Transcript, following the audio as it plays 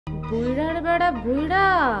বুইড়ার বেড়া বুইড়া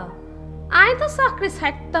আই তো চাকরি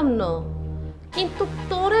ছাড়তাম না, কিন্তু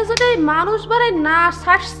তোরে যদি মানুষ বাড়াই না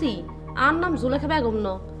ছাড়ছি, আর নাম জুলেখা বেগম ন,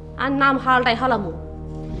 আর নাম হালটাই হালামু।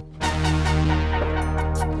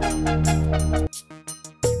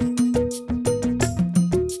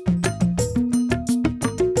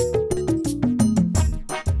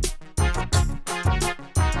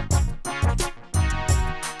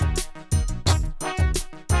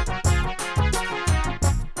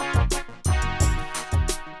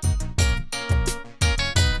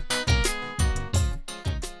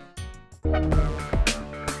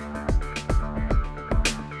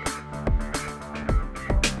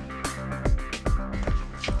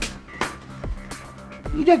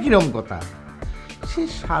 এটা কিরম কথা? সে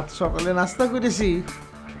সাত সকালে নাস্তা করেছি,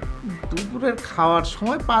 দুপুরের খাওয়ার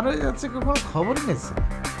সময় পার হয়ে যাচ্ছে, কখন খবর গেছে।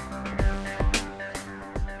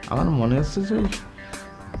 আমার মনে হচ্ছে যে ওই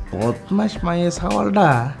বদমাস মাইয়ে ছাওয়ালটা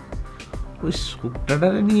ওই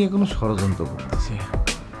শুকটাটারে নিয়ে কোনো ষড়যন্ত্র করতেছে।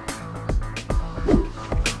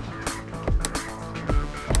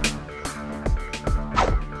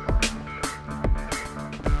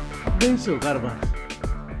 দেখছো কারবার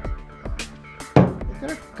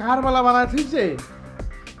কারবালা বানায় থইছে?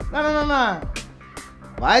 না না না না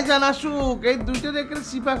ভাই জান আসুক, এই দুইটা রেখে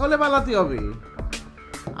সিপা খোলে পালাতে হবে।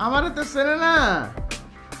 আমারে তো চেনে না।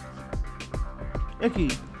 এ কি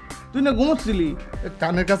তুই না ঘুমোচ্ছিলি?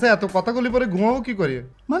 কানের কাছে এত কথাগুলি পরে ঘুমাবো কি করে?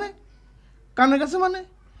 মানে কানের কাছে মানে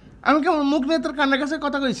আমি কেমন মুখ নিয়ে তোর কানের কাছে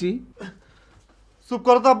কথা কইছি? চুপ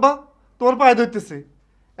করো তো আব্বা, তোমার পায়ে ধরতেছে।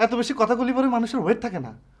 এত বেশি কথাগুলি পরে মানুষের ওয়েট থাকে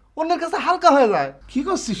না, অন্যের কাছে হালকা হয়ে যায়। কি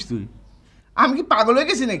করছিস তুই? আমি কি পাগল হয়ে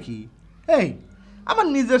গেছি নাকি? এই আমার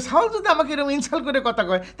নিজের ছাওয়াল যদি আমাকে এরকম ইনসাল্ট করে কথা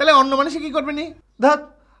কয়, তাহলে অন্য মানুষে কি করবে নি? ধ্যাত,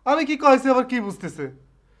 আমি কি কয়েছি আবার কি বুঝতেছে?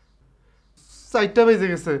 4টা বেজে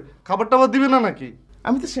গেছে, খাবার টাবার দিবে না নাকি?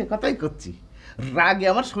 আমি তো সে কথাই করছি, রাগে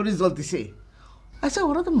আমার শরীর জ্বলতেছে। আচ্ছা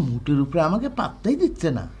ওরা তো মুটের উপরে আমাকে পাত্তাই দিচ্ছে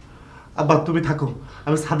না। আব্বা তুমি থাকো,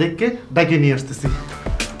 আমি সাদেককে ডাকে নিয়ে আসতেছি।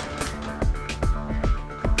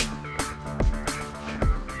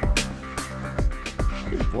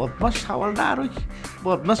 বদমাস ছাওয়ালটা আর ওই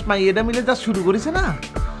বদমাস মাইয়েটা মিলে যা শুরু করেছে না,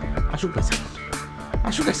 আসুক বেচা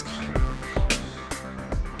আসুক আজকে।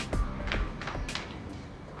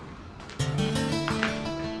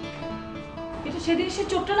 এটা সেদিন সে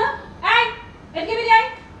চোরটা না? আয় এদিকে বেরিয়ে আয়।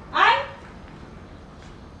 আয়,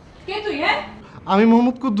 কে তুই? হ্যাঁ আমি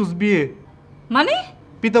মোহাম্মদ কুদ্দুস, বিয়ে মানে?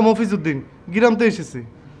 পিতা মফিজউদ্দিন, গ্রামতে এসেছি।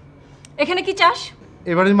 এখানে কি চাস?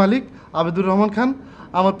 এবারের মালিক আবেদুর রহমান খান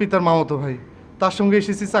আমার পিতার মামাতো ভাই, তার সঙ্গে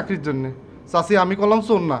এসেছি চাকরির জন্যে। চাষি আমি কলাম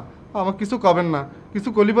চোর না, আমার কিছু কবেন না, কিছু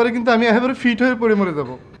কলিপারে কিন্তু আমি একেবারে ফিট হয়ে পড়ে মরে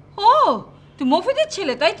যাবো। ও তুই মফিজের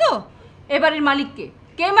ছেলে তাই তো? এবারের মালিক কে?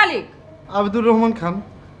 কে মালিক? আবেদুর রহমান খান,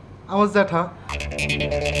 আমার জ্যাঠা।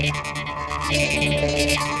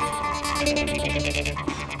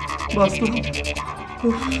 বাস্তব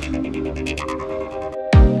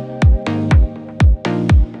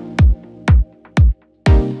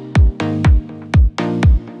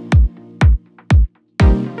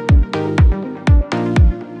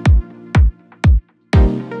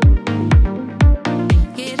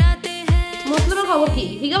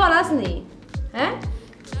হিগা ভালো আসনি? হ্যাঁ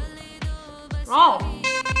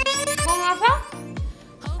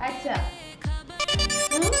আচ্ছা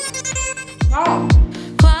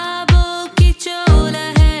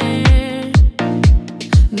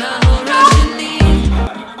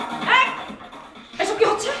এসব কি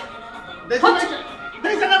হচ্ছে?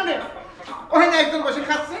 ওখানে একজন বসে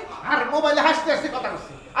খাচ্ছে আর মোবাইলে হাসতে হাসতে কথা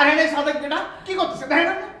করছে, আর এনে সাদেক বেটা কি করতেছে দেখেন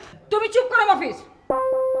না? তুমি চুপ করো মফিজ।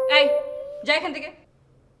 এই যা এখান থেকে,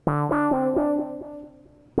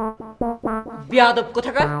 বেয়াদব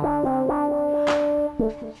কোথাকার।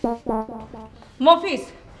 মফিজ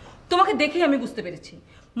তোমাকে দেখেই আমি বুঝতে পেরেছি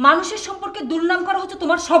মানুষের সম্পর্কে দুর্নাম করা হচ্ছে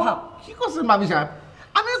তোমার স্বভাব। কি করছেন মামি সাহেব?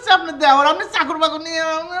 আমি হচ্ছে আপনার দেওয়ার, আপনি চাকর বাকর নিয়ে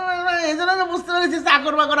এই জন্য বুঝতে পেরেছি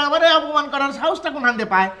চাকর বাকর আমার অপমান করার সাহসটা কোন হান্ডে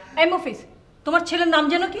পায়। এই মফিজ তোমার ছেলের নাম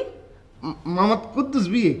যেন কি? মোহাম্মদ কুদ্দুস,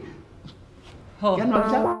 বিয়ে। কেন মামি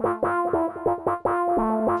সাহেব?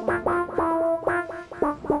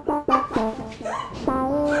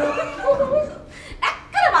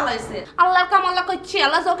 আল্লাহর কামাল্লা কইছি,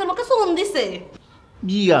 আল্লাহ জোকে মুখে সুন দিছে।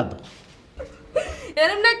 বিয়াদ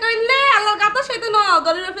এরম না কইলে আল্লাহর কথা সইতে না,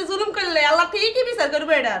 গরিবের উপরে জুলুম করলে আল্লাহ ঠিকই বিচার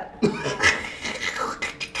করবে এটার।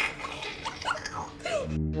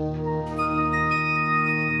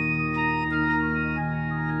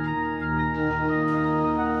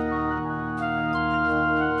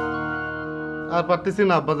 আর পারতেছি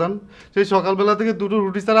না আব্বাজান, সেই সকালবেলা থেকে দুটো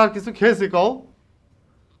রুটি ছাড়া আর কিছু খেয়েছি। কও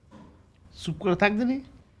চুপ করে থাকবে নি?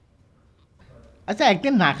 আচ্ছা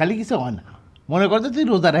একদিন না খালি কিছু হয় না, মনে করতে তুই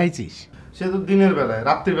রোজা রাখছিস। সে তো দিনের বেলায়,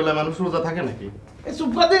 রাত্রির বেলায় মানুষ রোজা থাকে নাকি? এই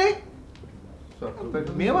চুপ করে দে।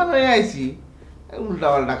 মেহমান হয়ে আইছি, উল্টা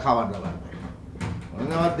পাল্টা খাবার দাবার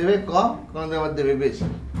কোনদিন আমার দেবে কম, কোনদিন আমার দেবে বেশি।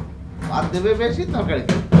 ভাত দেবে বেশি, তরকারি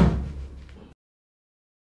দেবে।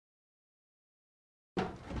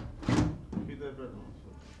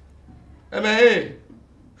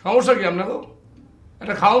 সমস্যা কি আপনাকে?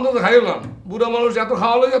 একটা খাওয়ান তো খাইলাম, বুড়া মানুষ এত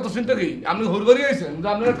খাওয়ালো এত চিন্তা কি? আপনি ঘুরবাড়ি আইছেন যে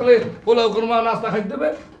আপনার কালে পোলাও কোরমা নাস্তা খাইতে দেবে,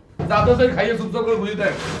 যাতে সেই খাইয়ে চুপচাপ করে বুঝে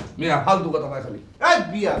দেয়। মেয়া ফালতু কথা পায় খালি। এই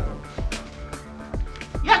বিয়া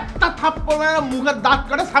একটা থাপ্পড় মুখের দাঁত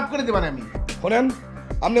কাটে সাফ করে দেবেন আমি। শোনেন,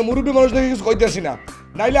 আপনি মুরুবি মানুষ দেখে কিছু কইতেছি না,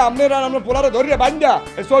 নাইলে আপনার আর আপনার পোলারে ধরিয়ে বান্ধা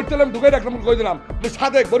এই চোর তেলাম ঢুকাই রাখলাম কই দিলাম।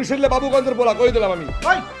 সাথে বরিশালে বাবুগঞ্জের পোলা কই দিলাম আমি।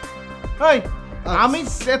 আমি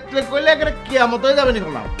সেটলে কইলে একেবারে কিয়ামত হয়ে যাবে নি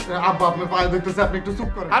বললাম। আব্বা আপনি পায়ে দেখতেছে, আপনি একটু চুপ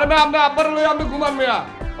করেন। আরে মেয়ে, আপনি আব্বার লই আপনি ঘুমান মেয়া,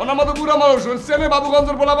 ওনার মতো বুড়া মানুষ চেনে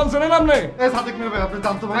বাবুগঞ্জের পোলা বান চেনেন আপনি? এই সাদিক মিয়া ভাই, আপনি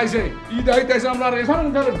জানতো ভাই? আইছে ঈদ হাইতে আইছে আপনার এখানে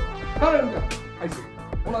ধরেন ধরেন আইছে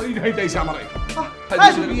ওনার ঈদ হাইতে আইছে আমার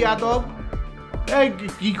বিয়াদব, এই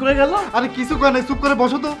কি করে গেল? আরে কিছু কয় নাই, চুপ করে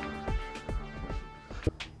বসো তো।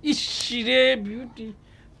 ইসরে বিউটি,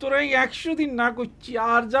 তোরা এই 100 দিন না করছি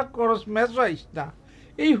আর যা করস ম্যাচ আইস না।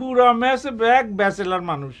 এই হুরা ম্যাচে ব্যাগ ব্যাচেলার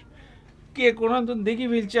মানুষ কে কোন তো দেখি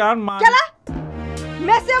ফেলছে আর মা কেলা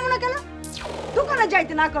মেসে এমন কেলা দোকানে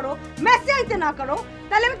যাইতে না করো, মেসে আইতে না করো,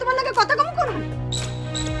 তাহলে আমি তোমার লাগে কথা কম করব।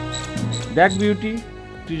 দেখ বিউটি,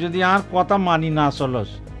 তুই যদি আর কথা মানি না চলস,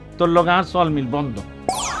 তোর লগে আর চল মিল বন্ধ।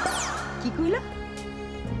 কি কইলা?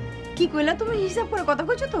 কি কইলা? তুমি হিসাব করে কথা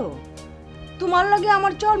কইছো তো? তোমার লাগে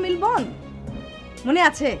আমার চল মিল বন মনে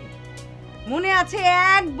আছে? মনে আছে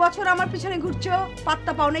 1 বছর আমার পিছনে ঘুরছো,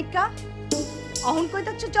 পাত্তা পাও নাই কা? অহন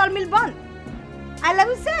কইতাছো চল মিল বন? আই লাভ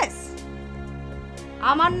ইউ সেস।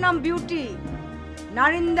 আমার নাম বিউটি,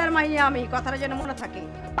 নারিন্দার মাইয়া আমি, কথাটা যেন মনে থাকে।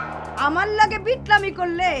 আমার লাগে বিটলামি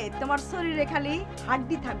করলে তোমার শরীরে খালি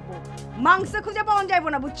হাড্ডি থাকবো, মাংস খুঁজে পাওয়া যাইবো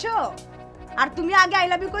না, বুঝছো? আর তুমি আগে আই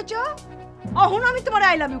লাভ ইউ কইছো, অহন আমি তোমার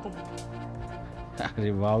আই লাভ ইউ কম। আরে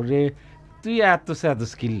বাউরে, তুই এত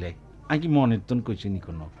স্কিল লাই, আমি কি মনের তন কইছি নি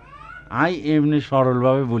কোনো? আই এমনি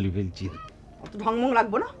সরলভাবে বলি ফেলছি। অত ঢংমং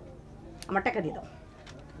লাগবো না, আমার টাকা দিয়ে দাও।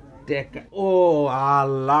 ও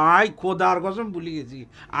আল্লাহ, খোদার কসম ভুলে গেছি,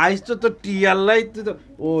 আইস তো তোর টিয়াল্লাই, তুই তো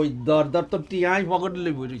ওই দর দর তোর টিয়াই পকেটে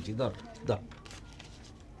লই বইছি, দর দর।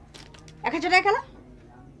 1000 টাকা গেলা,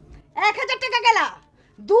 1000 টাকা গেলা,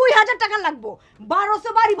 2000 টাকা লাগবো, 1200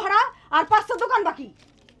 বাড়ি ভাড়া আর 500 দোকান বাকি।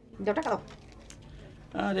 দাও টাকা দাও।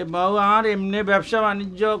 আরে বাবু, আর এমনি ব্যবসা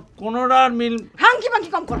বাণিজ্য কোনোটার মিল হাঙ্কি বাঙ্কি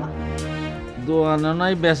কম করবা। দোয়ানা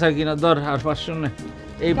নাই বেচা কিনা, দর আর 500 না,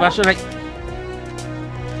 এই 500 রাখ।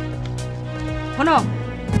 শোনো,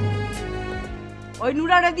 ওই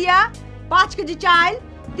নুরারে দিয়া 5 কেজি চাল,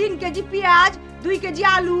 3 কেজি পেঁয়াজ, 2 কেজি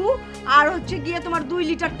আলু আর হচ্ছে গিয়ে তোমার 2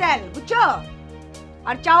 লিটার তেল, বুঝছো?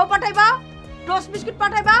 আর চাও পাঠাইবা, টোস্ট বিস্কুট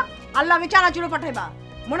পাঠাইবা, আর লাগে চানাচুরও পাঠাইবা,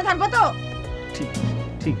 মনে থাকবো তো? ঠিক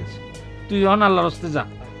ঠিক আছে, তুই অন আল্লাহর রাস্তে যা।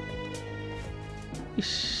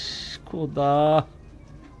 ইস খোদা,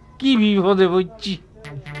 কি বিপদে বইছি,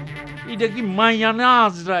 এটা কি মাইয়া না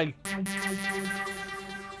আজরাইল?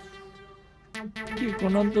 কি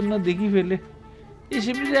কোন না দেখি ফেলে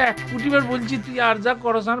এসে ফিরে 1 কোটিবার বলছি, তুই আর যা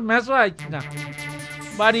করস আর ম্যাচও আইছি না।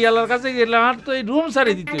 বাড়িওয়ালার কাছে গেলে আর তো এই রুম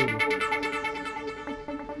সারে দিতে হবে।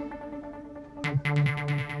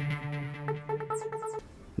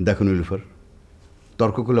 দেখো নীলুফার,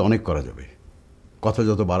 তর্ক করলে অনেক করা যাবে, কথা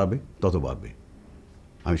যত বাড়াবে তত বাড়বে।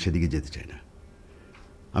 আমি সেদিকে যেতে চাই না।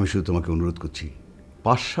 আমি শুধু তোমাকে অনুরোধ করছি,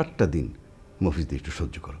 5-7টা দিন মফিজদের একটু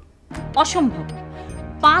সহ্য করো। অসম্ভব,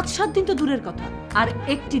 5-7 দিন তো দূরের কথা, আর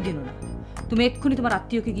একটি দিনও না। তুমি এক্ষুনি তোমার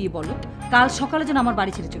আত্মীয়কে গিয়ে বলো কাল সকালে যেন আমার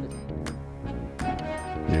বাড়ি ছেড়ে চলে যায়।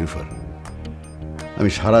 নীলুফার, আমি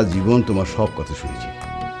সারা জীবন তোমার সব কথা শুনেছি,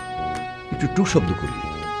 একটু টু শব্দ করিনি।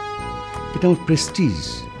 এটা আমার প্রেস্টিজ।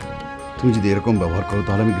 তুমি যদি এরকম ব্যবহার করো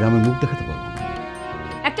তাহলে আমি গ্রামে মুখ দেখাতে পারবো না।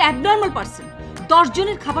 একটা অ্যাবনর্মাল পারসন 10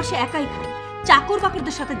 জনের খাবার সে একাই খায়, চাকর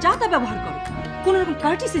বাকরদের সাথে যা তা ব্যবহার করে, কোনো রকম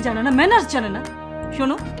কার্টিসি জানে না, ম্যানার্স জানে না।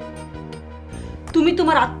 শোনো, তুমি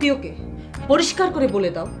তোমার আত্মীয়কে পরিষ্কার করে বলে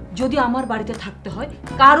দাও যদি আমার বাড়িতে থাকতে হয়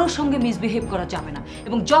কারোর সঙ্গে মিসবিহেভ করা যাবে না,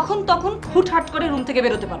 এবং যখন তখন হুটহাট করে রুম থেকে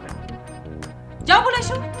বেরোতে পারবে না। যাও বলে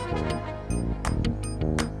এসো।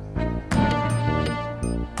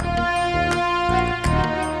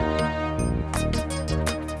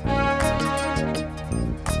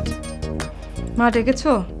 মা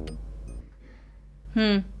ডেকেছো?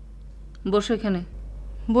 বসো এখানে।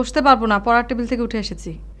 বসতে পারবো না, পড়ার টেবিল থেকে উঠে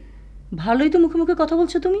এসেছি। ভালোই তো মুখে মুখে কথা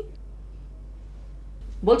বলছো তুমি,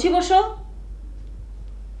 বলছি বসো।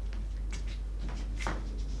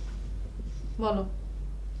 বলো।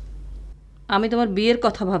 আমি তোমার বিয়ের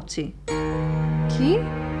কথা ভাবছি। কি?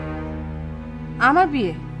 আমার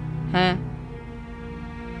বিয়ে? হ্যাঁ,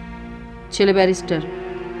 ছেলে ব্যারিস্টার,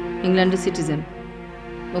 ইংল্যান্ডের সিটিজেন,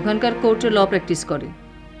 ওখানকার কোর্টে ল প্র্যাকটিস করে।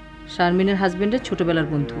 শারমিনের হাজবেন্ডের ছোটবেলার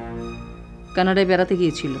বন্ধু, কানাডায় বেড়াতে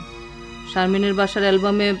গিয়েছিল। শারমিনের বাসার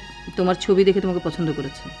অ্যালবামে তোমার ছবি দেখে তোমাকে পছন্দ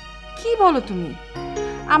করেছে। কি বলো তুমি?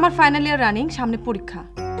 আমার ফাইনাল ইয়ার রানিং, সামনে পরীক্ষা,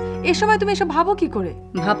 এ সময় তুমি এসব ভাবো কি করে?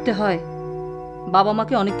 ভাবতে হয়, বাবা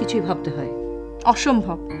মাকে অনেক কিছুই ভাবতে হয়।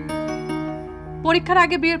 অসম্ভব, পরীক্ষার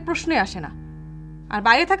আগে বিয়ের প্রশ্নই আসে না, আর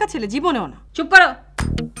বাইরে থাকা ছেলে জীবনেও না। চুপ করো,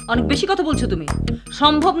 অনেক বেশি কথা বলছো তুমি।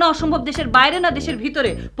 সম্ভব না অসম্ভব দেশের বাইরে না দেশের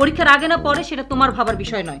ভিতরে, পরীক্ষার আগে না পরে, সেটা তোমার ভাবার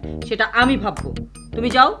বিষয় নয়, সেটা আমি ভাববো। তুমি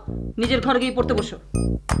যাও, নিজের ঘরে গিয়ে পড়তে বসো,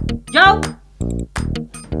 যাও।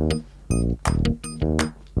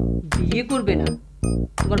 বিয়ে করবে না,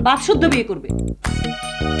 তোমার বাপ শুদ্ধ বিয়ে করবে।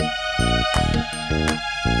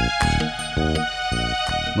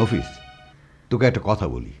 মফিজ, তোকে একটা কথা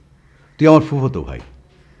বলি, তুই আমার ফুফতো ভাই,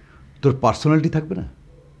 তোর পার্সোনালিটি থাকবে না?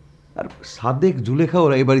 আর সাদেক জুলেখা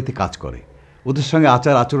ওরা এই বাড়িতে কাজ করে, ওদের সঙ্গে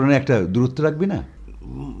আচার আচরণে একটা দূরত্ব রাখবি না?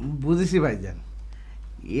 বুঝেছি ভাইজান,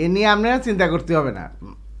 এ নিয়ে আপনারা চিন্তা করতে হবে না,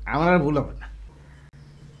 আমার আর ভুল হবে না।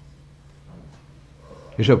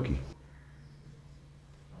 এসব কি?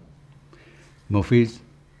 মফিজ,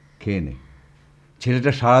 খেয়ে নে,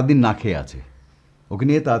 ছেলেটা সারাদিন না খেয়ে আছে, ওকে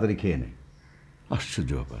নিয়ে তাড়াতাড়ি খেয়ে নে।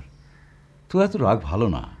 আশ্চর্য ব্যাপার, তোর এত রাগ ভালো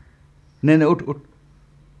না। নে নে, ওঠ ওঠ,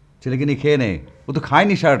 ছেলেকে নিয়ে খেয়ে নে, ও তো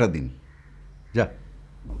খায়নি সারাটা দিন। যা।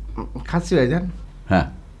 খাচ্ছি ভাইজান। হ্যাঁ,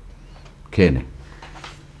 খেয়ে নে।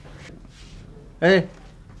 এই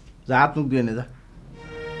যা, হাত মুখ দিয়ে নে, যা।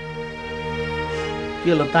 কি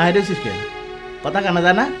হলো, তা হেরেছিস কে? কথা কানা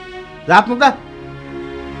যায় না? যা, হাত মুখ দা।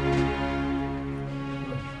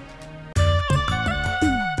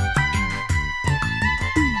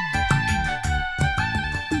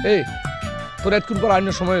 এই তোর এতক্ষণ পর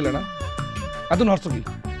আইনের সময় এলে না, এত হর্ষ কি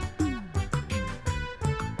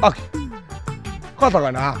কথা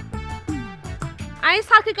কয় না? আই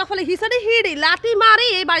সাকি কফলে হিসারে হিড়ি লাতি মারি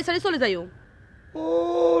এই বাড়ি সারি চলে যাইও। ও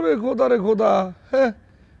রে খোদা রে খোদা, হ্যাঁ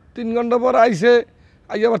 3 ঘন্টা পর আইসে,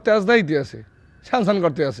 আই আবার তেজ দাই দিয়েছে, সান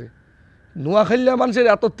করতে আছে। নোয়া খাইলে মানুষের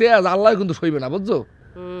এত তেজ আল্লাহ কিন্তু সইবে না, বুঝছো?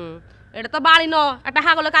 এটা তো বাড়ি ন, একটা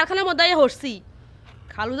হাগলের কারখানার মধ্যে হরছি।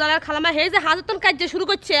 খালু জালার খালামা হে যে হাজতন কাজ শুরু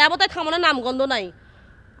করছে, এমতাই থামানোর নাম গন্ধ নাই।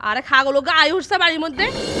 আরে খাগল গায়ে উঠছে বাড়ির মধ্যে,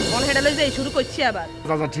 মন হেডালে যে শুরু করছে আবার।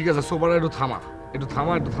 দাদা ঠিক আছে, সোপাটা একটু থামা, একটু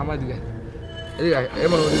থামা দিকে এদিকে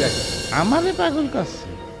এমন ওদিকে। আমারে পাগল করছে।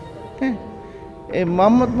 এই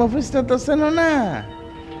মোহাম্মদ মফিজটা তো চেনো না,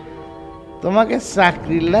 তোমাকে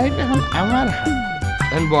চাকরির লাইফ এখন আমার হাতে।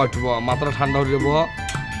 এখন একটু মাথাটা ঠান্ডা হয়ে যাবো,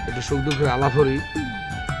 একটু সুখ দুঃখের আলাপ করি।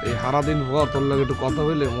 এই সারাদিন তোর লাগে একটু কথা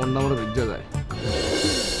হইলে মনটা আমার ভিজে যায়।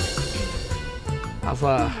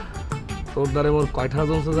 আচ্ছা, তোর দ্বারে মোর কয়টা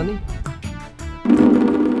জমছে জানি?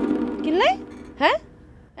 কিনলে? হ্যাঁ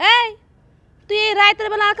এই তুই এই রাতের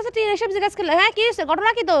বেলা আর কাছে তুই এসব জিজ্ঞাসা করলে? হ্যাঁ কি হয়েছে, ঘটনা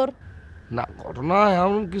কি তোর? না ঘটনা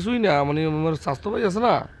এমন কিছুই না, মানে আমার স্বাস্থ্য ভাই আছে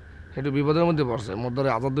না, একটু বিপদের মধ্যে পড়ছে। মোর দ্বারে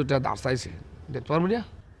 1000-2টা দাঁড় চাইছে, দেখতে পারবি না?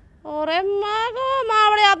 ওরে মা গো, মা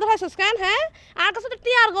বাড়ি আব্দুল হাসিস কেন? হ্যাঁ আর কাছে তো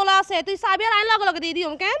টিয়ার গোলা আছে, তুই সাবি আর আইন লগে দিয়ে দিও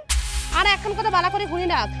কেন? আর এখন কথা বালা করে ঘুরি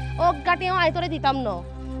রাখ, ও গাটিও আই তোরে দিতাম না।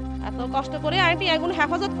 এত কষ্ট করে আইটি এগুন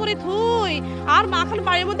হেফাজত করে থুই, আর মা খান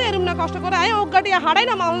বাড়ির মধ্যে এরম না কষ্ট করে আয় ও গাটি হারাই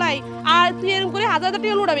না মামলাই, আর তুই এরম করে 1000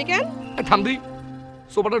 টিয়া লুড়াবি কেন? থাম দি,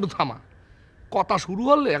 সোপাটা একটু থামা। কথা শুরু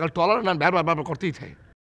হলে এখন টলার না বারবার করতেই থাকে।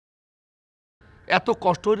 এত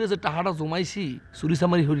কষ্ট হইলে যে টাকাটা জমাইছি চুরি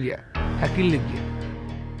চামারি হইয়া হ্যাকির লেগিয়া,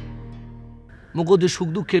 মুখো যে সুখ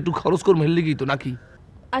দুঃখে একটু খরচ করে মেলে লেগেই তো নাকি?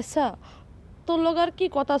 আচ্ছা তোর লোক আর কি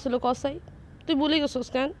কথা ছিল কসাই, তুই বলে গেছিস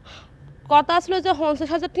কেন? কথা ছিল যে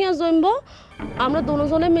 50,000 টিয়া জমবো, আমরা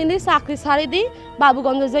দুজনে মিলে চাকরি ছাড়ি দিই,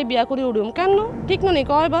 বাবুগঞ্জে যাই বিয়া করে উড়ুম কেন? ঠিক না নি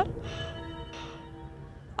কয় এবার?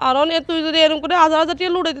 আর তুই যদি এরকম করে 1000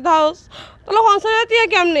 টিয়া লুড়ে দিতে হাস, তাহলে 50,000 টিয়া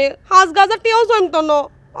কেমনে? 5,000 টিয়াও জমতো না,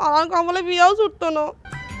 আর কমলে বিয়াও ছুটতো না।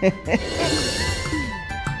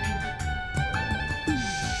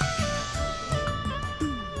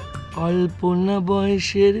 অল্পনা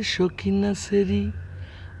বয়সের সখিনা সেরি,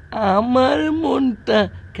 আমার মনটা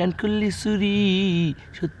কেন করলি চুরি,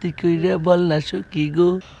 সত্যি কইরা বল না সখী গো,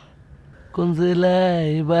 কোন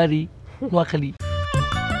জেলায় বাড়ি? নোয়াখালী।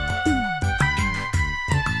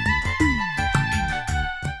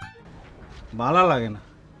 ভালো লাগে না,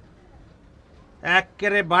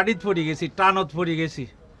 একেবারে বাড়িত পড়ে গেছি, টানত পড়ে গেছি,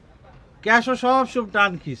 ক্যাশও সব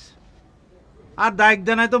টান খিস, আর দায়িক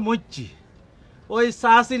দেনায় তো মরছি। ওই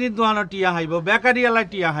চা চিনির দোকানো টিয়া হাইব, বেকারি এলায়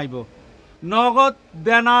টিয়া হাইব, নগদ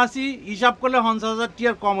দেনা আসি হিসাব করলে 50,000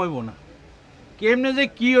 টিয়ার কম হইব না। কেমনে যে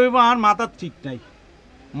কি হইব আর মাথার ঠিক নাই।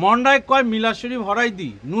 মন্ডায় কয় মিলাদ শরীফ হরাই দি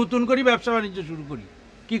নতুন করে ব্যবসা বাণিজ্য শুরু করি,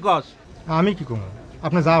 কি কস? আমি কি করবো,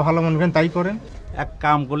 আপনি যা ভালো মনে করেন তাই করেন। এক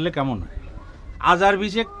কাম করলে কেমন হয়, আজার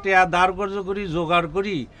বিশেক টেয়া দাঁড় কর্য করি, জোগাড়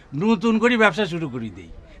করি, নতুন করে ব্যবসা শুরু করি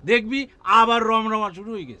দেই, দেখবি আবার রমরমা শুরু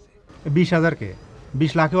হয়ে গেছে। 20,000 কে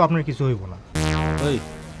 20 লাখেও আপনার কিছু হইব না। ওই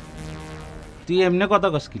তুই এমনি কথা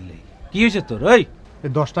কস কিনলে কি হয়েছে তোর? ওই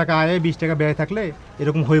 10 টাকা আয়ে 20 টাকা ব্যয় থাকলে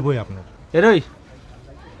এরকম হইবই আপনার। এরই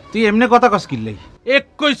তুই এমনি কথা কস কিনলে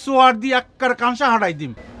 21 সোয়ার দি একবার কাঁসা হাঁটাই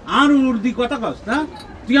দিম আর উর্দি কথা কস না,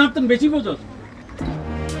 তুই আর তো বেশি বোঝস।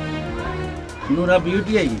 নোরা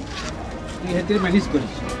বিউটি আই তুই হেতে ম্যানেজ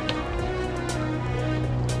করিস।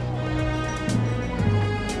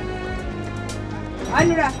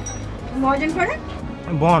 আইনুরা মজন করে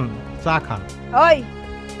বন চা খান। ওই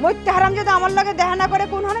মইতে হারাম যদি আমার লগে দেখা না করে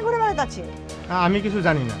কোন হানে ঘুরে বেড়াচ্ছে? আমি কিছু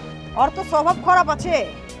জানি না। ওর তো স্বভাব খারাপ আছে,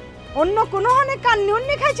 অন্য কোনো হানে কান্নি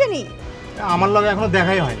উন্নি খাইছে নি? আমার লগে এখনো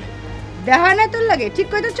দেখাই হয়নি। দেখা নাই তোর লাগে? ঠিক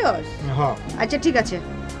কইতেছস? হ্যাঁ। আচ্ছা ঠিক আছে,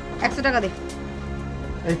 100 টাকা দে।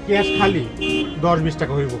 এই ক্যাশ খালি 10-20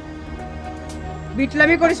 টাকা হইব।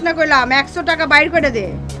 বিটলামি করিস না কইলাম, 100 টাকা বাইর করে দে।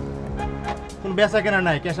 কোন বেচা কেনা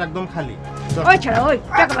নাই, ক্যাশ একদম খালি। ওই ছাড়া ওই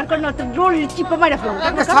টাকা বার কর না, তো রোল চিপা মাইরা ফেলো।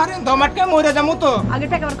 সারেন দমাটকে মরে যামু তো। আগে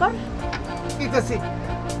টাকা বার কর। দিতেছি।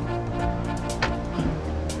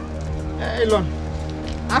 এই লোন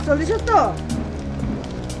আসল দিছ তো?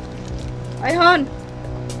 ওই হন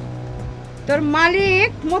তোর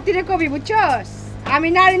মালিক মতিরে কবি বুঝছস, আমি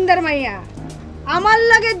নারিন্দার মাইয়া, আমার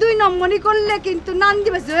লাগে 2 নম্বরই করলে কিন্তু নান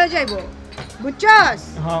দিবে হয়ে যাইব, বুঝছস?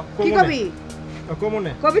 হ্যাঁ। কি কবি?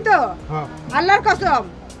 কমনে কবি তো? হ্যাঁ। আল্লাহর কসম?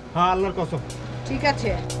 হ্যাঁ আল্লাহর কসম। ঠিক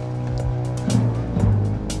আছে।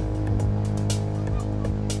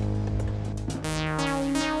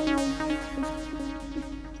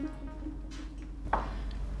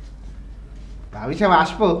 ভাবি সাহেব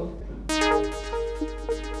আসবো?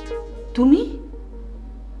 তুমি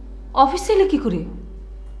অফিস এলে কি করে?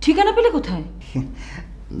 ঠিকানা পেলে কোথায়?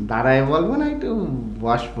 দাঁড়ায় বলবো না, একটু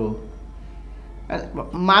বসবো।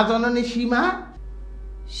 মা জননী সীমা।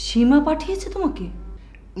 সীমা পাঠিয়েছে তোমাকে?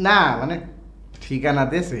 না মানে ঠিকানা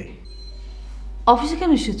দেছে। অফিসে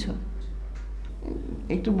কেন এসেছো?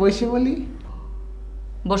 একটু বসে বলি।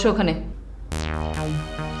 বসো ওখানে।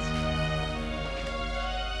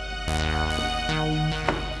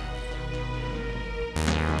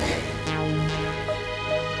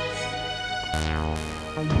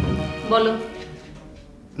 বলো।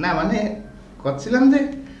 না মানে করছিলাম যে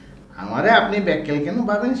আমারে আপনি ব্যাককেল কেন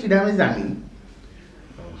পাবেন সেটা আমি জানি।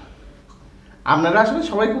 আপনারা আসলে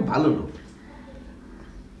সবাই খুব ভালো লোক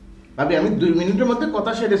ভাবি, আমি 2 মিনিটের মধ্যে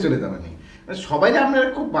কথা সেরে চলে যাবেন। সবাই আপনারা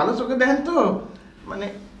খুব ভালো চোখে দেখেন তো, মানে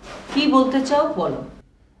কি বলতে চাও বলো।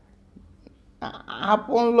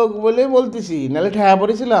 আপন লোক বলে বলতেছি, নাহলে ঠেয়া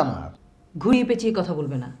পড়েছিল আমার। ঘুরিয়ে পেঁচিয়ে কথা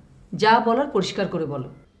বলবে না, যা বলার পরিষ্কার করে বলো।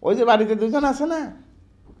 ওই যে বাড়িতে 2জন আছে না,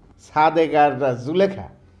 সাদেক আর জুলেখা,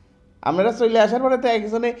 আপনারা চলে আসার পরে তো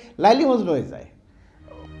একজনে লাইলি মজনু হয়ে যায়।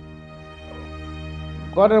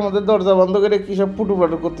 ঘরের মধ্যে দরজা বন্ধ করে কি সব পুটু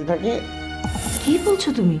পাটু করতে থাকে। কি বলছো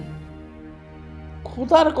তুমি?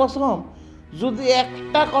 খোদার কসম, যদি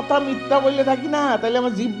একটা কথা মিথ্যা বললে থাকি না তাহলে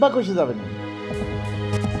আমার জিহ্বা কষে যাবে না।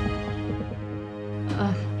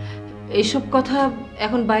 এইসব কথা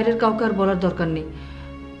এখন বাইরের কাউকে আর বলার দরকার নেই,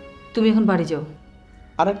 তুমি এখন বাড়ি যাও।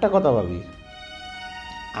 আরেকটা কথা ভাবি,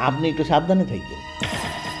 আপনি একটু সাবধানে থাকবেন।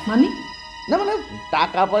 মানে? না মানে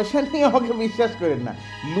টাকা পয়সা নিয়ে আমাকে বিশ্বাস করেন না,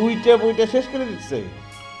 লুইটে বইটা শেষ করে দিচ্ছে।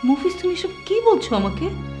 মুফিস তুমি সব কি বলছো আমাকে?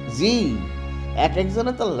 জি,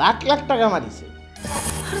 একজনে তো লাখ লাখ টাকা মারিছে।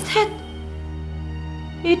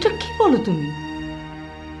 এটা কি বলো তুমি?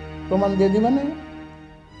 প্রমাণ দিয়ে দিবা না?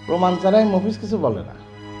 প্রমাণ ছাড়াই মফিস কিছু বলে না,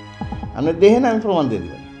 আপনি দেখেন আমি প্রমাণ দিয়ে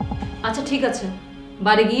দিবেন। আচ্ছা ঠিক আছে,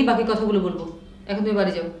 বাড়ি গিয়ে বাকি কথাগুলো বলবো, এখন তুমি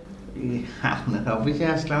বাড়ি যাও। আপনার অফিসে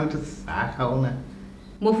আসলাম, একটু চা খাবো না?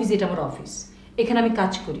 মফিস এটা আমার অফিস, এখানে আমি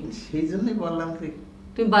কাজ করি, সেই জন্যই বললাম।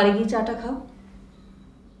 তুমি বাড়ি গিয়ে চাটা খাও।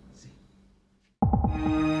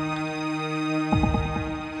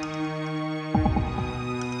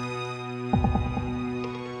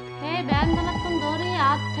 ব্যাগ বানাতাম ধরে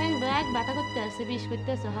হাত ঠ্যাং ব্যাগ ব্যথা করতে আছে, বিষ করতে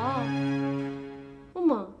আছে। হ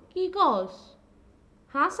উমা কি কস?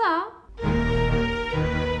 হাসা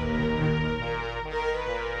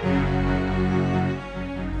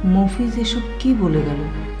মফিজ এসব কি বলে গেল?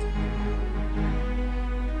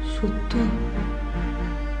 সত্য?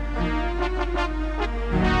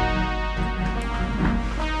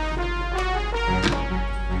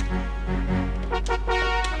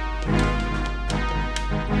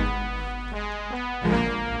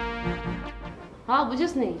 হ্যাঁ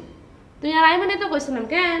বুঝিস নি তুই আর আই মানে তো কইছিলাম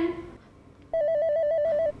কেন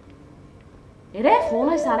এরে ফোন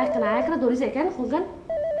হয়েছে আর একটা না একটা ধরিছে কেন ফোন কেন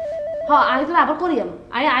হ আই তোর আবার করিয়াম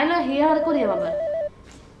আইলো হিয়ার করিয়াম আবার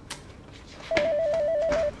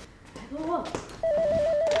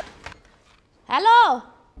হ্যালো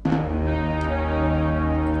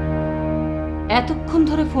এতক্ষণ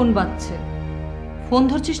ধরে ফোন বাজছে, ফোন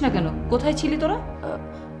ধরছিস না কেন? কোথায় ছিলি তোরা?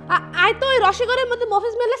 আই তো ওই রসিগরের মধ্যে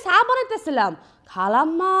মফিজ মেলে চা বানাইতেছিলাম।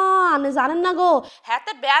 খালাম্মা আনে জানেন না গো,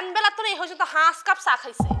 হাতে ব্যান বেলা তো এই হয়েছে তো হাঁস কাপ চা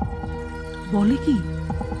খাইছে। বলে কি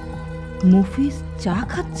মফিজ চা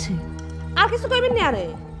খাচ্ছে? আর কিছু কইবেন না? আরে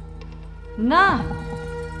না,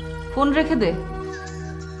 ফোন রেখে দে।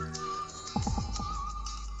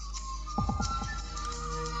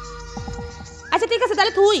 আচ্ছা ঠিক আছে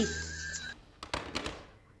তাহলে তুই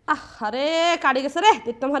আরে কাটি গেছে রে,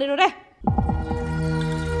 দেখতাম হারিনো রে।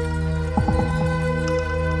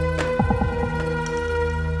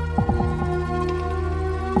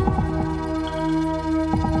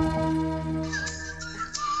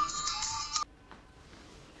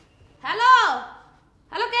 Hello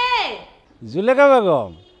hello K? Zulekha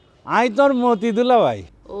Begum, I তোর মতি দুলা ভাই।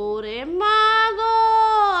 ওরে মা গো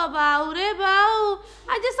বাউরে বাউ,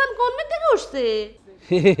 আজ সান কোন মিট থেকে উঠছে?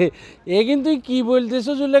 এ কিন্তু তুই কি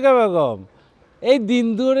বলতেছো জুলেখা বেগম? এই দিন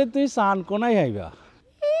ধরে তুই সান কোনায় আইবা?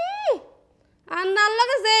 আন্নার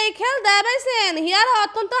লগে যে খেল দেবাইছেন হিয়ার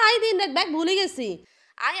অত্যন্ত আই দিন রাত ব্যাগ ভুলে গেছি।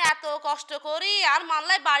 আমি এত কষ্ট করি আর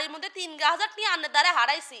মানলাই বাড়ির মধ্যে ৩,০০০ টিয়া আন্নার দ্বারা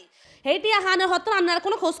হারাইছি। সেই টিয়া হানের হত আন্নার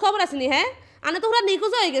কোনো খোঁজ খবর আসেনি। হ্যাঁ আন্না তো পুরা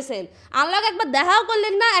নিখোঁজ হয়ে গেছেন। আল্লাহকে একবার দেখাও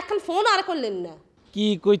করলেন না, এখন ফোন আর করলেন না। কি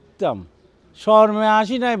করতাম, শর্মে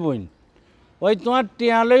আসি নাই বোন। ওই তোমার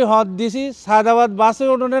টিয়ালই হদ দিছি সাদাবাদ বাসে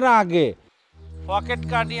ওঠনের আগে পকেট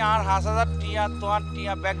কাটি আর ৫০০০ টিয়া তোমার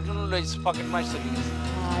টিয়া ব্যাগজন লইছি পকেট মার চলে গেছে।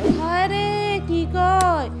 হায় রে কি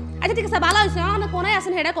কয়? আচ্ছা ঠিক আছে ভালো হয়েছে, আমার কোনায়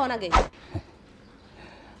আছেন হেডা কোন আগে।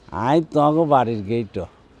 আই তোমাকে বাড়ির গেইট,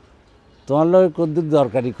 তোমার লোক কদ্দুর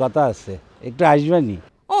দরকারি কথা আছে, একটু আসবানি?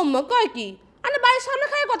 ও মা কয় কি? আনে বাড়ির সামনে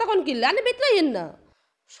খায় কতক্ষণ কিনলে আনে ভিতরে ইয়েন না।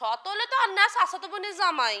 সতলে তো আন্না শাশত বোনের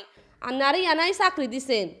জামাই আন্নারই আনাই চাকরি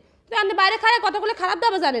দিছেন, তো আন্নে বাইরে খায় কতগুলো খারাপ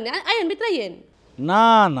দাবা জানেন। আইন ভিতরে ইয়েন। না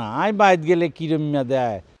না, আই বাইত গেলে কিরমিয়া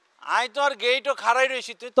দেয়। আই তো আর গেইটও খারাই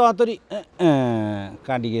রয়েছি, তুই তাড়াতাড়ি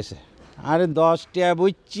কাটি গেছে। আরে ১০ টিয়া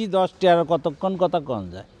বইছি, ১০ টিয়ার কতক্ষণ কথা কন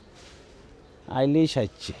যায়, আইলেই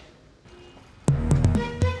সাইছি।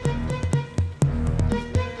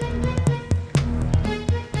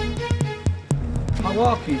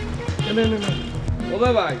 কি ও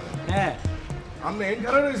ভাই? হ্যাঁ আপনি এই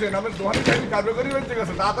খারাপ রয়েছেন, আমি দোকানে কাজ করি বেঁচে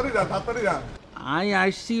গেছে, তাড়াতাড়ি যান তাড়াতাড়ি যান। আই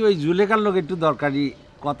আসছি ওই জুলেখার লোক একটু দরকারি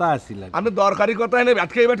কথা আসছিল। আপনি দরকারি কথা এনে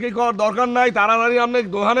ব্যাটকাই ব্যাটকাই করার দরকার নাই, তাড়াতাড়ি আপনি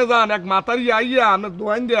দোকানে যান। এক মাতারি আইয়া আপনার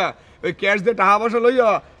দোকান দিয়া ওই ক্যাশ দিয়ে টাকা পয়সা লইয়া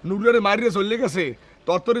নুরের মারিয়ে চলে গেছে।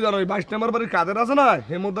 তত্তরি জানো ওই ২২ নম্বর বাড়ির কাজের আছে না,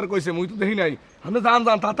 হেমদার কইছে, মুই তো দেখি নাই। আপনি যান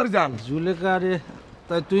যান তাড়াতাড়ি যান। জুলেখারে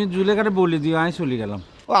তাই তুই জুলেখারে বলে দিও, আমি চলে গেলাম।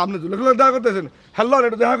 ও আপনি জুলেখার দেখা করতেছেন? হ্যালো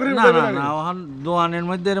একটু দেখা করি। না না না, ওখান দোকানের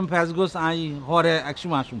মধ্যে এরকম ফ্যাস গোস আই হরে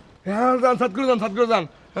একসময় আসুন। হ্যাঁ যান, সাত করে যান, সাত করে যান।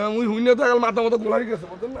 মুই হুইনে তো এখন মাথা মতো গোলাই গেছে,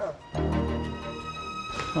 বুঝলেন না?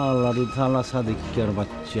 আল্লাহ রুথালা সাদিকের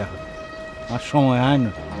বাচ্চা, আর সময় হয়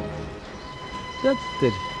না।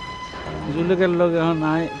 জুলেখার লোক এখন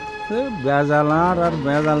আয় বেজাল আর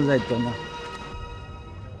বেজাল যাইতো না।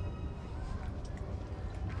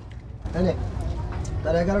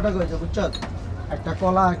 তার 11 টাকা হয়েছে বুঝছ? একটা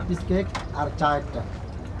কলা, এক পিস কেক আর চা একটা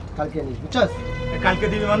কালকে নিস বুঝছ? কালকে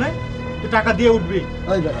দিবি মানে? তুই টাকা দিয়ে উঠবি?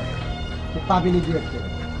 ওই বেটা তুই পাবি নি ডিরেক্ট।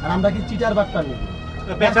 আর আমরা কি চিটার বাট্টা নিবি?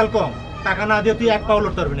 বেচাল কম, টাকা না দিয়ে তুই এক পাও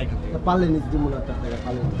লড়তে পারবি না। পারলে নিস দিব না টাকা,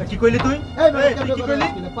 পারলে নিস। কি কইলি তুই? তুই কি কইলি?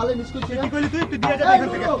 পারলে নিস কইছিস? কি কইলি তুই? তুই দিয়ে যা এখান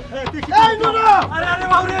থেকে। এই নুরু! আরে আরে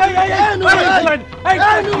বাবুরে, এই নুরু! এই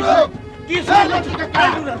নুরু! কি শুনলি তুই কাকা?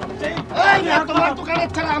 এই তোমার দোকানে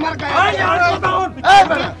ছাড়া আমার গায়ে। এই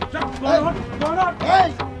বেটা! এই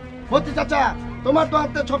মতি চাচা, তোমার তো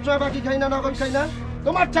হাতে সবসময় বাকি খাই না, নগদ খাই না।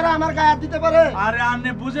 তোমার ছাড়া আমার গায়ে হাত দিতে পারে? আরে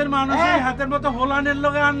আন্নে বুঝের মানুষ, এই হাতের মতো হোলানের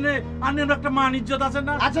লগে আন্নের একটা মান ইজ্জত আছে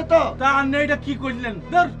না? আছে তো। তা আন্নে এটা কি করলেন?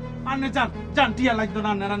 ধর আন্নে যান যান, টিয়া লাগতো না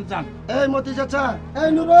আন্নে যান। এই মতি চাচা, এই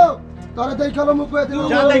নুরু তোরে দেখালো মুখ কই দিল।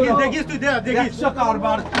 যা দেখিস তুই, দেখিস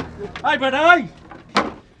কারবার। এই বেটা এই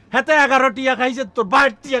হাতে 11 টিয়া খাইছে, তোর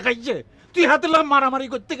বাইর টিয়া খাইছে, তুই হাতে লগে মারামারি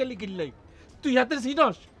করতে গেলি কিল্লাই? তুই হাতের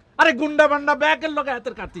সিনস? আরে গুন্ডা বান্ডা ব্যাকের লগে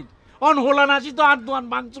হাতের কাটিন অন হোলান আসি তো আর দোয়ান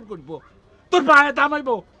ভাঙচুর করবো, তোর পায়ে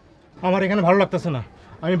থামাইবো। আমার এখানে ভালো লাগতেছে না,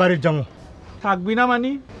 আমি বাড়ির যাবো। থাকবি না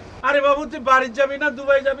মানি? আরে বাবু তুই বাড়ির যাবি না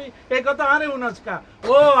দুবাই যাবি এই কথা আরে উনাজকা।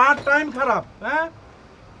 ও আর টাইম খারাপ। হ্যাঁ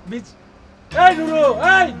এই নুরু,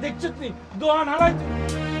 এই দেখছিস নি দোয়ান হারাই।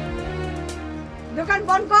 দোকান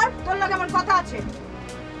বন্ধ কর, তোর লগে আমার কথা আছে।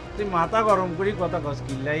 তুই মাথা গরম করি কথা কস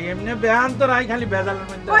কিল্লাই এমনি বেহান তো নাই খালি বেজালের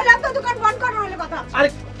মধ্যে কইলাম তো দোকান বন্ধ কর হইলে কথা আরে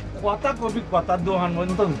কথা কবি কথা দোহান মন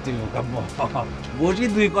তো তুই বসি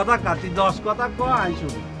 2 কথা কাটি 10 কথা ক আই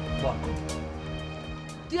শুনি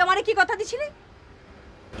তুই আমারে কি কথা দিছিলি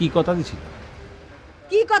কি কথা দিছি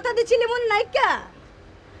কি কথা দিছিলি মন নাইকা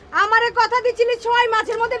আমারে কথা দিছিলি 6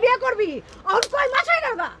 মাসের মধ্যে বিয়ে করবি আর কয় মাস হই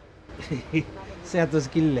গেল গা সে তো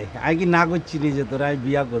কিল্লাই আই কি না করছি যে তোরা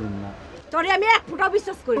বিয়া করুন না তোরে আমি এক ফুটাও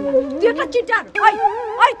বিশ্বাস করি না তুই একটা চিটার ওই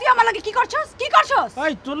ওই তুই আমার লাগে কি করছস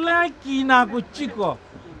ওই তোর লাই কি না করছি ক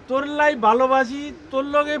তোর লাই ভালোবাসি তোর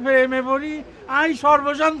লগে প্রেমে পড়ি আই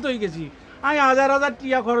সর্বশান্ত হয়ে গেছি আই হাজার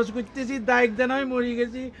টিয়া খরচ করতেছি দায়িক দেন আমি মরি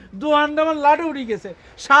গেছি দোহানটা লাডু উড়ি গেছে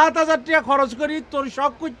 7,000 টিয়া খরচ করি তোর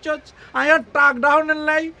শখ করছস আই আর টাক ডাউনের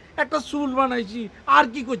লাই একটা চুল বানাইছি আর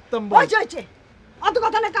কি করতাম বল হইছে অত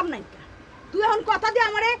কথা না কাম নাই তুই এখন কথা দিয়ে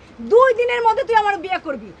আমারে 2 দিনের মধ্যে তুই আমার বিয়ে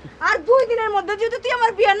করবি আর 2 দিনের মধ্যে যদি তুই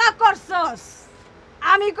আমার বিয়ে না করছস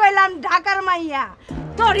আমি কইলাম ঢাকার মাইয়া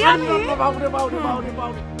তোরে আমি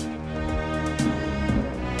বাউরে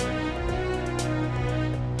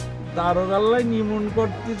দারোগাল্লাই নিমন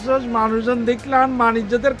করতেছস মানুষজন দেখলে আর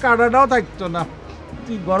মানিজ্যদের কাটাটাও থাকতো না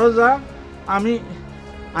তুই ঘরে যা আমি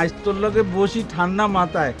আজ তোর লগে বসি ঠান্ডা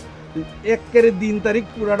মাথায় একেবারে 3 তারিখ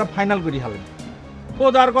পুরাটা ফাইনাল করি হালেন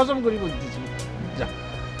খোদার কসম করি বলতেছি যা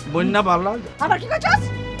বন্যা ভালো আবার কি করছস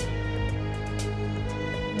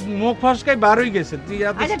মুখ ফসকাই বার হয়ে গেছে তুই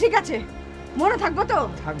আচ্ছা ঠিক আছে মনে থাকবো তো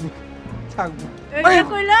থাকবো এই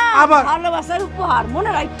কইলা আবার ভালোবাসার উপহার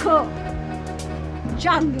মনে রাখো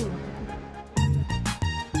চান্দু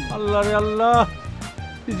আল্লাহ রে আল্লাহ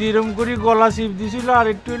যেরম করে গলা চিপ দিছিল আর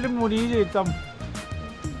একটু হলে মরিয়ে যেতাম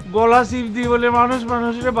গলা চিপ দি বলে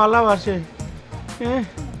মানুষের ভালোবাসে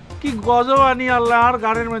কি গজব আনি আল্লাহ আর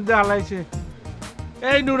গানের মধ্যে হালাইছে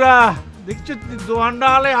এই নুরা দেখছো দোহানটা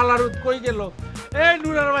হালে হালার কই গেল এই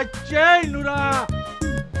নুরার বাচ্চা এই নুরা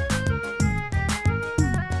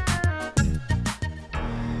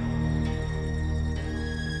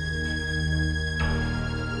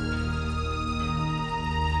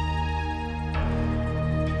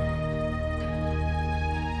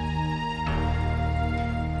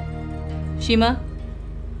সীমা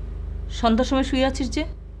সন্ধ্যার সময় শুয়ে আছিস যে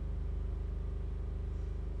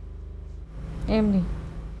এমনি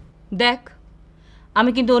দেখ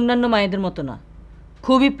আমি কিন্তু অন্যান্য মায়েদের মতো না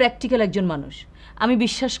খুবই প্র্যাকটিক্যাল একজন মানুষ আমি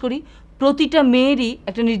বিশ্বাস করি প্রতিটা মেয়েরই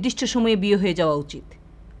একটা নির্দিষ্ট সময়ে বিয়ে হয়ে যাওয়া উচিত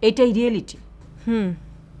এটাই রিয়েলিটি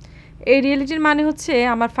এই রিয়েলিটির মানে হচ্ছে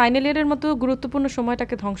আমার ফাইনাল ইয়ারের মতো গুরুত্বপূর্ণ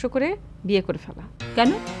সময়টাকে ধ্বংস করে বিয়ে করে ফেলা কেন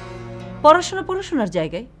পড়াশোনার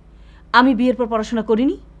জায়গায় আমি বিয়ের পর পড়াশোনা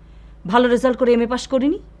করিনি ভালো রেজাল্ট করে এমএ পাস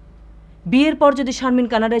করিনি বিয়ের পর যদি শারমিন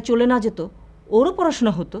কানাডায় চলে না যেত ওরও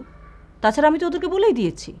পড়াশোনা হতো তাছাড়া আমি তো ওদেরকে বলেই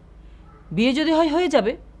দিয়েছি বিয়ে যদি হয় হয়ে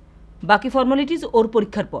যাবে বাকি ফর্মালিটিস ওর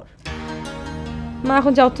পরীক্ষার পর মা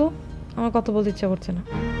এখন যাও তো আমার কথা বলতে ইচ্ছা করছে না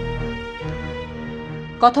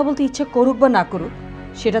কথা বলতে ইচ্ছা করুক বা না করুক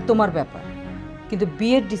সেটা তোমার ব্যাপার কিন্তু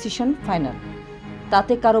বিয়ের ডিসিশন ফাইনাল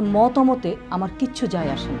তাতে কারো মতামতে আমার কিচ্ছু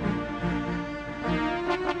যায় আসে না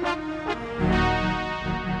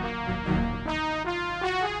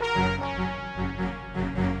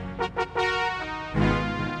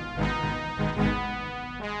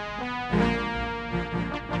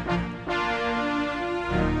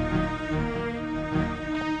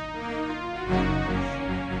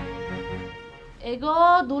এগো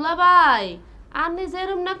দুলাভাই আর নিজের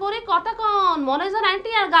রুম না করে কথা কন মনে যেন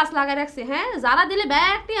আন্টি আর গাছ লাগাই রাখছে হ্যাঁ যারা দিলে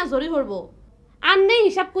ব্যাগটি আর জড়ি ভরবো আর নেই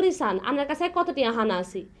হিসাব করি সান আপনার কাছে কতটি হানা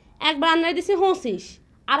আছি একবার আন্নারে দিছি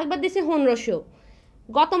 25 আরেকবার দিছি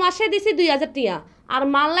 1500 গত মাসে দিছি 2000 টিয়া আর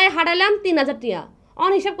মাল্লাই হারাইলাম 3000 টিয়া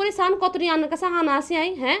অন হিসাব করি সান কতটি আপনার কাছে হানা আছি আই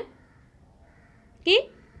হ্যাঁ কি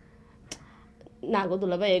না গো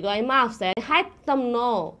দুলাভাই এগো আমি মাফ চাই হাইতাম ন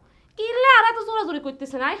কিনলে আর এত জোরাজোরি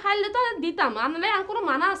করতেছে না খাইলে তো দিতাম আনলে আর কোনো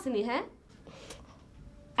মানা আসেনি হ্যাঁ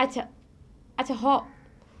আচ্ছা আচ্ছা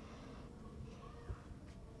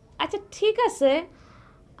আচ্ছা ঠিক আছে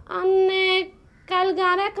আন্নে কালকে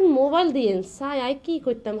আর এখন মোবাইল দিয়েন সাই আই কি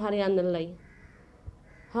করতাম হারি আন্নার লাই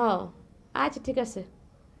আচ্ছা ঠিক আছে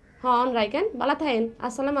অন রাইকেন বালা থাকেন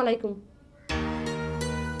আসসালামু আলাইকুম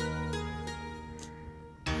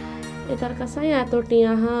এটার কাছে এত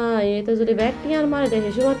টিয়া হাই এতে যদি ব্যাগ টিয়ার মারে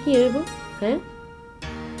দেখে সবার কি হইব হ্যাঁ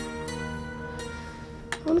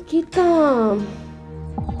আমি কিতাম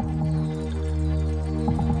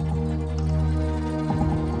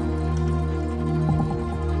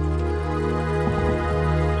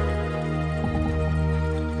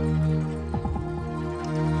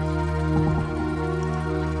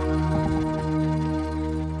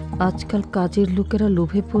আজকাল কাজের লোকেরা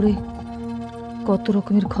লোভে পড়ে কত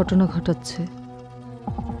রকমের ঘটনা ঘটাচ্ছে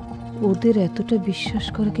ওদের এতটা বিশ্বাস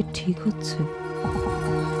করা কি ঠিক হচ্ছে?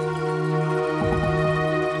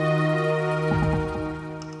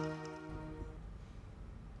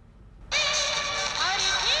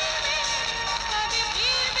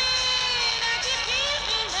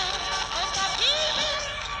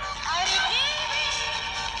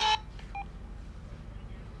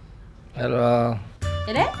 হ্যালো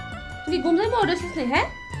এরে তুই ঘুম যাই মরে এসেছিস হ্যাঁ?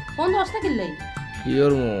 ফোন দশটা কিনলেই কি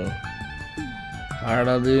ওর মো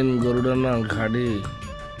সারাটা দিন গরুটার নাম খাটি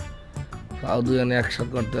তাও দুজনে একসাথ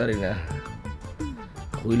করতে পারি না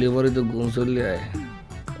হইলে পরে তো ঘুম চলে আয়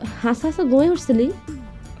হাসা হাসা ঘুমিয়ে উঠছিলি?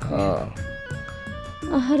 হ্যাঁ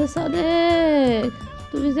আরে সাদে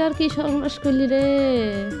তুই যে আর কি সর্বনাশ করলি রে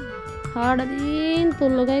সারাটা দিন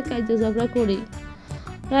তোর লগায় কাজে ঝগড়া করি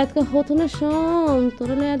রাতকে হতো না শোন তোর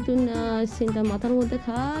আর চিন্তা মাথার মধ্যে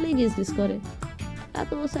খালি গিজ গিজ করে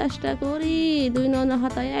এত চেষ্টা করি দুই ননা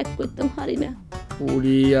হাতায় এক করতে পারি না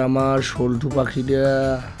ওরে আমার সল্টু পাখিটা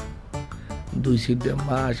দুই সিটে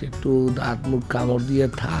মাস একটু দাঁত মুখ কামড় দিয়ে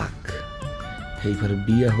থাক এইবার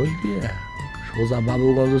বিয়ে হয়ে গিয়ে সোজা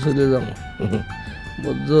বাবুগঞ্জ চলে যাবো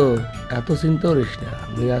বুঝছো এত চিন্তা করিস না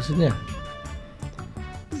আমি আসি না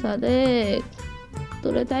সাদেক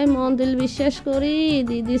তোরে তাই মন দিল বিশ্বাস করি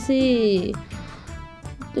দিদিছি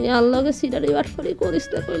তুই আল্লাহকে সিটারি বাটফারি করিস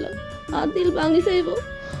না কইলাম আর দিল ভাঙি যাইব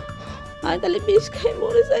আর তাহলে বিষ খাই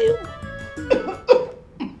মরে যাইব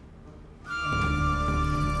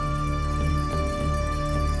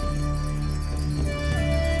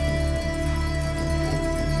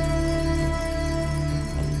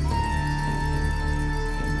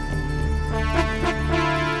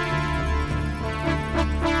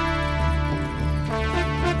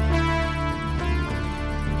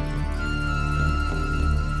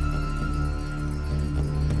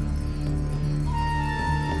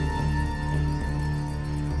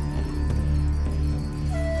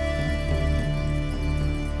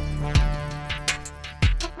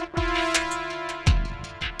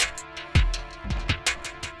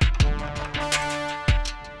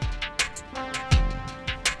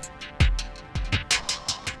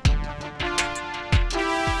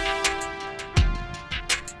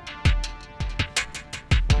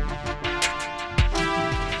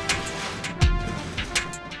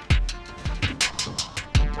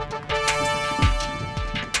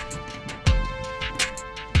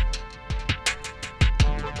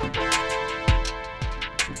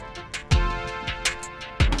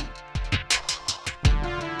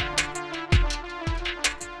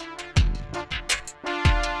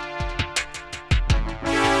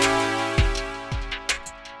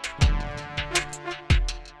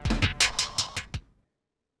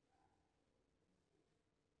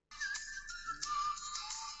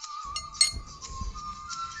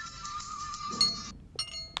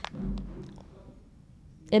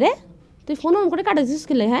এরে তুই ফোন অন করে কাটা দিছিস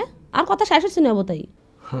কিলে হ্যাঁ আর কথা শেষ হচ্ছে না তাই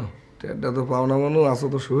টেরটা তো পাওনা মানুষ আসো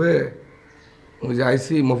তো শুয়ে ওই যে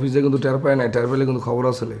আইসি মফিজে কিন্তু টের পায় না টের পেলে কিন্তু খবর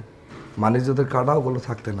আসলে মানিস যাদের কাটাও গুলো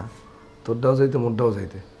থাকতে না তোরটাও যাইতে মোরটাও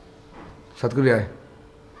যাইতে সাত করি আয়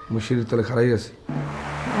মুশিরির তলে খারাই আছি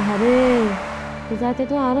আরে যাইতে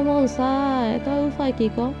তো আরো মন চায় এত উপায় কি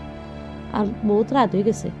কম আর বহুত রাত হয়ে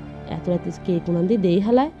গেছে এত রাতে কে কোনান দিয়ে দেই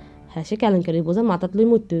হালায় হ্যাঁ সে কেলেঙ্কারি বোঝা মাথাত লই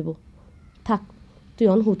মরতে হইব থাক তুই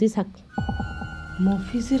অন হতি থাক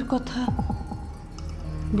মফিজের কথা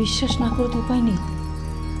বিশ্বাস না করে তো উপায় নেই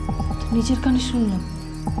নিজের কানে শুনলাম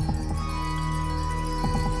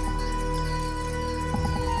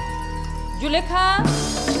জুলেখা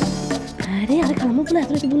আরে আরে খামো বলে এত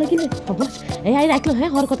রাতে বলে কিলে খবর এই আই রাখলো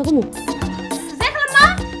হ্যাঁ হর কথা কমু দেখলাম না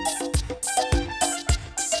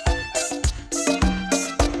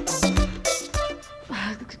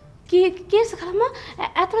কি কি খালাম্মা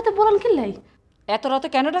এত রাতে বলেন কিলাই এত রাতে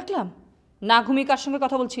কেন ডাকলাম না ঘুমিয়ে কার সঙ্গে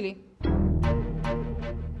কথা বলছিলি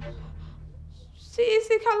সি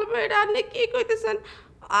সি খালাম্মা এটা আপনি কি কইতেছেন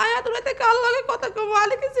আয় এত রাতে কাল লাগে কথা কমু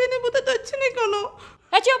আলিকে চিনি বুঝতে দচ্ছি না কোনো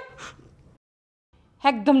চুপ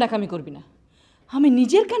একদম ডাকামি করবি না আমি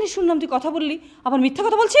নিজের কানে শুনলাম তুই কথা বললি আবার মিথ্যা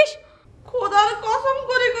কথা বলছিস খোদার কসম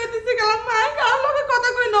করে কইতেছি খালাম্মা আয় কাল লাগে কথা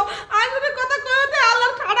কইনো আয় যদি কথা কইতে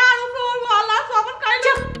আল্লাহর খাড়া আর উপর আল্লাহ সবন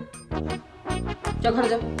কাইলো যা ঘরে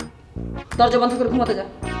যা দরজা বন্ধ করে ঘুমাতে যা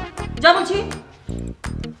যা বলছি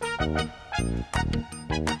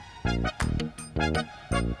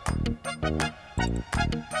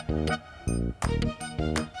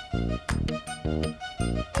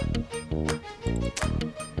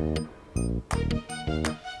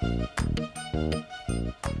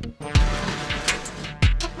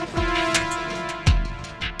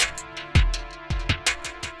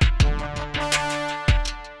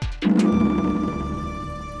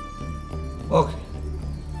ওকে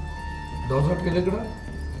কেটে কেটে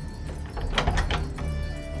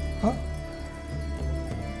হ্যাঁ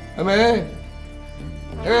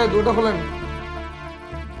এ দুটো খোলেন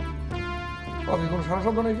ওকে কোনো সারা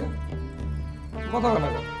শব্দ নেই কথা হয়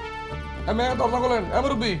না দরজা খোলেন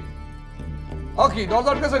মুরব্বী ও কি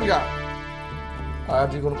দরজা আটকেছেন গা আর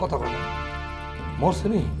জি কোনো কথা বলে মরছে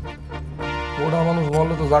নি ওটা মানুষ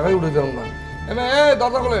বললে তো জায়গায় উঠে যান না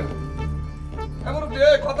দরজা খোলেন মুরব্বী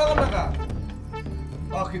কথা বল না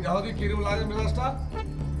ও কি দেখো দি কিরম লাগে মেজাজটা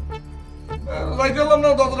যাইতে পারলাম না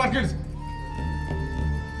দরজা আটকে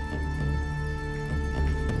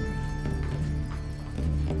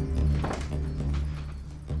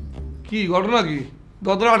কি ঘটনা কি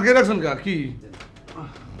দরজা আটকে রাখছেন কা কি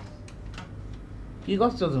কি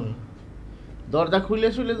করছো তুমি দরজা খুলে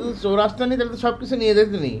শুলে তো চোর আসতে নি তাহলে তো সব কিছু নিয়ে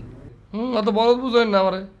যেতে নি অত বড় বুঝেন না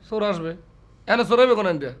আমারে চোর আসবে এনে চোর হবে কোন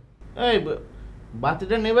এটা এই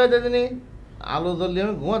বাতিটা নেবে দিনি আলো জ্বললে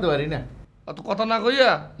আমি ঘুমাতে পারি না অত কথা না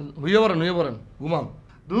কইয়া হইয়ে পড়েন ঘুমান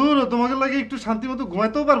দূর তোমাকে লাগে একটু শান্তি মতো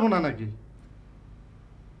ঘুমাইতেও পারবো না নাকি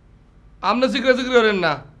আপনি চিকরে চিকরে করেন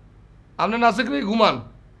না আপনি না চিকরে ঘুমান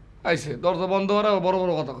আইসে দরজা বন্ধ করা বড়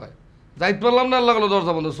বড় কথা কয় যাইতে পারলাম না লাগলো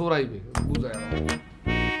দরজা বন্ধ চোর আইবে বুঝায়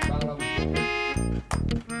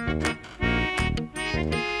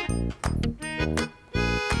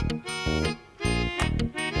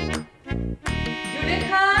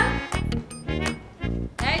জুলেখা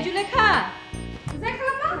এই জুলেখা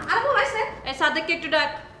এই সাদেককে একটু ডাক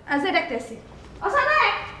ডাকতেছি ও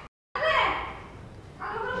সাদেক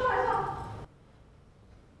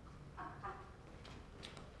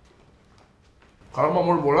খারাপ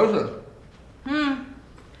আমার বড় হয়েছে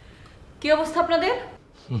কি অবস্থা আপনাদের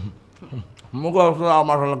মুখ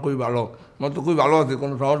আমার খুবই ভালো আমার তো খুবই ভালো আছে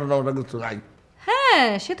কোনো সমস্যা কিছু নাই হ্যাঁ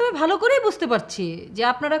সে তো আমি ভালো করেই বুঝতে পারছি যে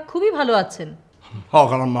আপনারা খুবই ভালো আছেন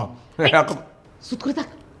খালাম্মা সুত করে থাক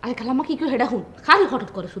আরে খালাম্মা কি করে হেডা হুন খালি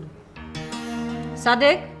হঠাৎ করে শুধু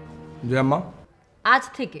সাদেক জি আম্মা আজ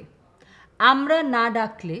থেকে আমরা না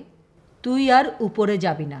ডাকলে তুই আর উপরে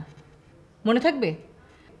যাবি না মনে থাকবে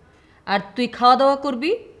আর তুই খাওয়া দাওয়া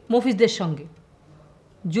করবি মফিজদের সঙ্গে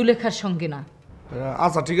জুলেখার সঙ্গে না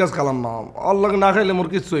আচ্ছা ঠিক আছে খালাম্মা আল্লাহ না খাইলে মোর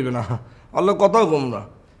কিচ্ছু হইবে না আল্লাহ কথাও কম না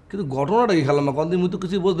কিন্তু ঘটনাটা কি খালাম্মা কোনদিন মুই তো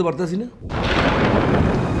কিছু বুঝতে পারতেছি না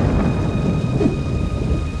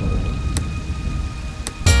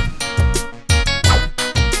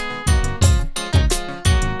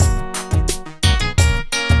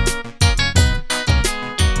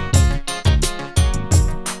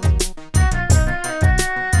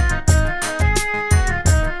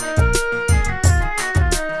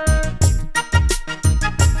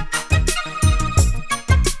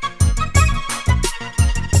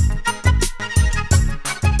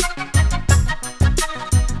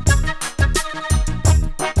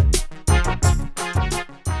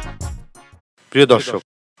প্রিয় দর্শক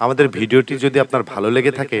আমাদের ভিডিওটি যদি আপনার ভালো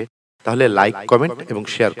লেগে থাকে তাহলে লাইক কমেন্ট এবং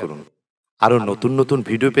শেয়ার করুন আরো নতুন নতুন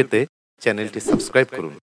ভিডিও পেতে চ্যানেলটি সাবস্ক্রাইব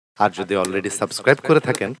করুন আর যদি অলরেডি সাবস্ক্রাইব করে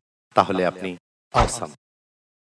থাকেন তাহলে আপনি অসাম